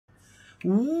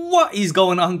What is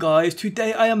going on, guys?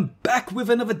 Today I am back with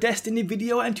another Destiny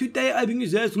video, and today I bring you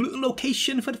this little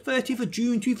location for the 30th of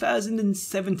June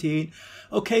 2017.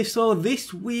 Okay, so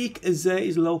this week is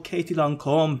located on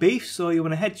Corned Beef, so you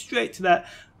want to head straight to that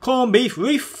Corned Beef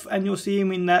Reef and you'll see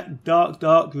him in that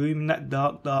dark room, in that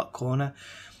dark corner.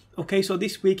 Okay, so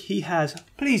this week he has,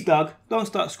 please dog, don't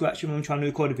start scratching when I'm trying to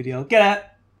record a video, get out.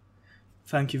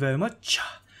 Thank you very much.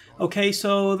 Okay,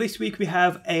 so this week we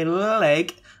have a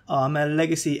leg armor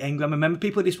legacy engram. Remember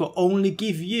people, this will only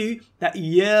give you that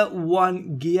year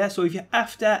 1 gear. So if you're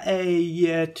after a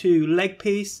year 2 leg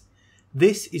piece,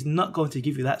 this is not going to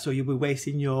give you that. So you'll be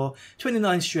wasting your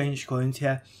 29 strange coins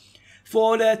here.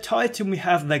 For the Titan, we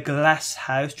have the Glass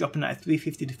House dropping at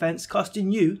 350 defense,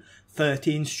 costing you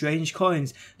 13 strange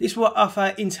coins. This will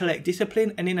offer intellect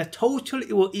discipline, and in a total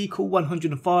it will equal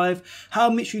 105. How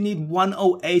much you need?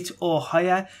 108 or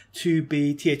higher to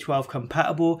be tier 12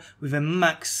 compatible, with a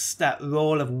max stat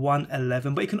roll of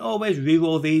 111. But you can always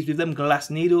reroll these with them glass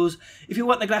needles if you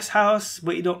want the Glass House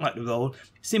but you don't like the roll.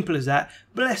 Simple as that.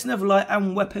 Blessing of Light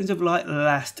and Weapons of Light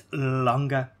last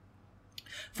longer.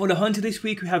 For the Hunter this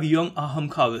week, we have Young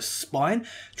Ahamkara's Spine,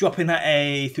 dropping at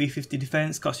a 350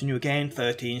 defense, costing you again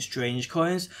 13 strange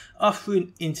coins,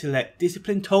 offering intellect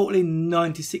discipline, totally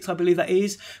 96 I believe that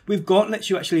is. With gauntlets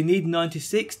you actually need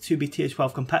 96 to be tier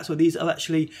 12 compatible, so these are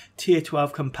actually tier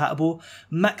 12 compatible.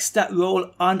 Max stat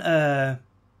roll on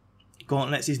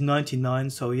gauntlets is 99,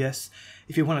 so yes,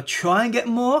 if you want to try and get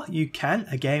more, you can,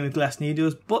 again with glass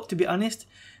needles, but to be honest,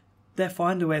 they're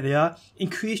fine the way they are.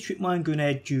 Increase Trip Mine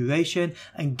Grenade duration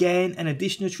and gain an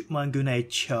additional Trip Mine Grenade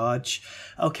charge.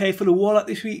 Okay, for the Warlock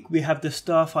this week, we have the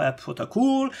Starfire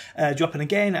Protocol, dropping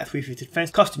again at 350 defense,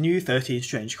 costing you 13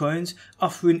 strange coins,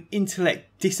 offering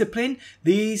intellect discipline.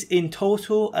 These in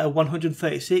total are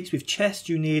 136. With chest,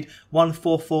 you need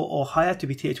 144 or higher to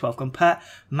be tier 12 compat.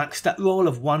 Max stat roll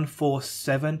of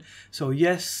 147. So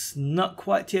yes, not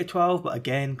quite tier 12, but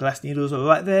again, glass needles are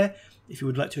right there. If you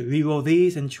would like to reroll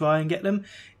these and try and get them,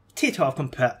 tier 12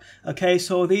 compat. Okay,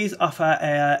 so these offer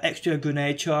extra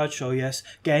grenade charge, so yes,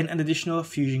 gain an additional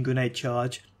fusion grenade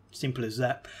charge. Simple as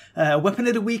that. Weapon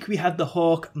of the week, we have the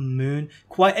Hawk Moon.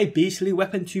 Quite a beastly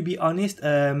weapon, to be honest.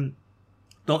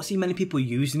 Don't see many people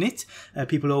using it.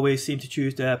 People always seem to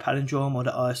choose the Palindrome or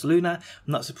the Iris Luna.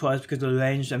 I'm not surprised because of the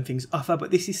range and things offer,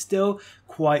 but this is still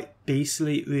quite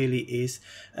beastly, it really is.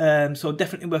 So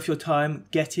definitely worth your time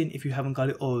getting if you haven't got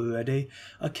it already.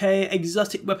 Okay,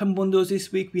 exotic weapon bundles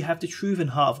this week. We have the Truth and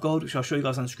Heart of Gold, which I'll show you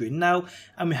guys on screen now,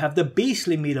 and we have the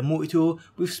Beastly Meter Multi-Tool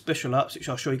with special ops, which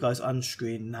I'll show you guys on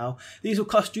screen now. These will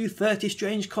cost you 30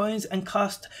 strange coins and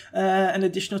cost an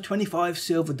additional 25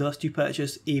 silver dust to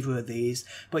purchase either of these.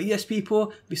 But yes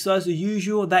people, besides the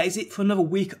usual, that is it for another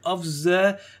week of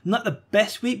Xur. Not the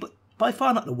best week, but by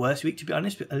far not the worst week, to be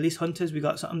honest. But at least Hunters, we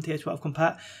got something tier 12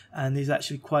 compat, and these are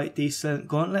actually quite decent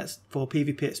gauntlets for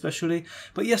PvP especially.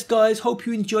 But yes guys, hope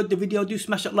you enjoyed the video. Do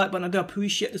smash that like button, I do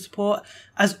appreciate the support.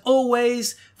 As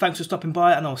always, thanks for stopping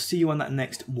by, and I'll see you on that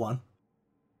next one.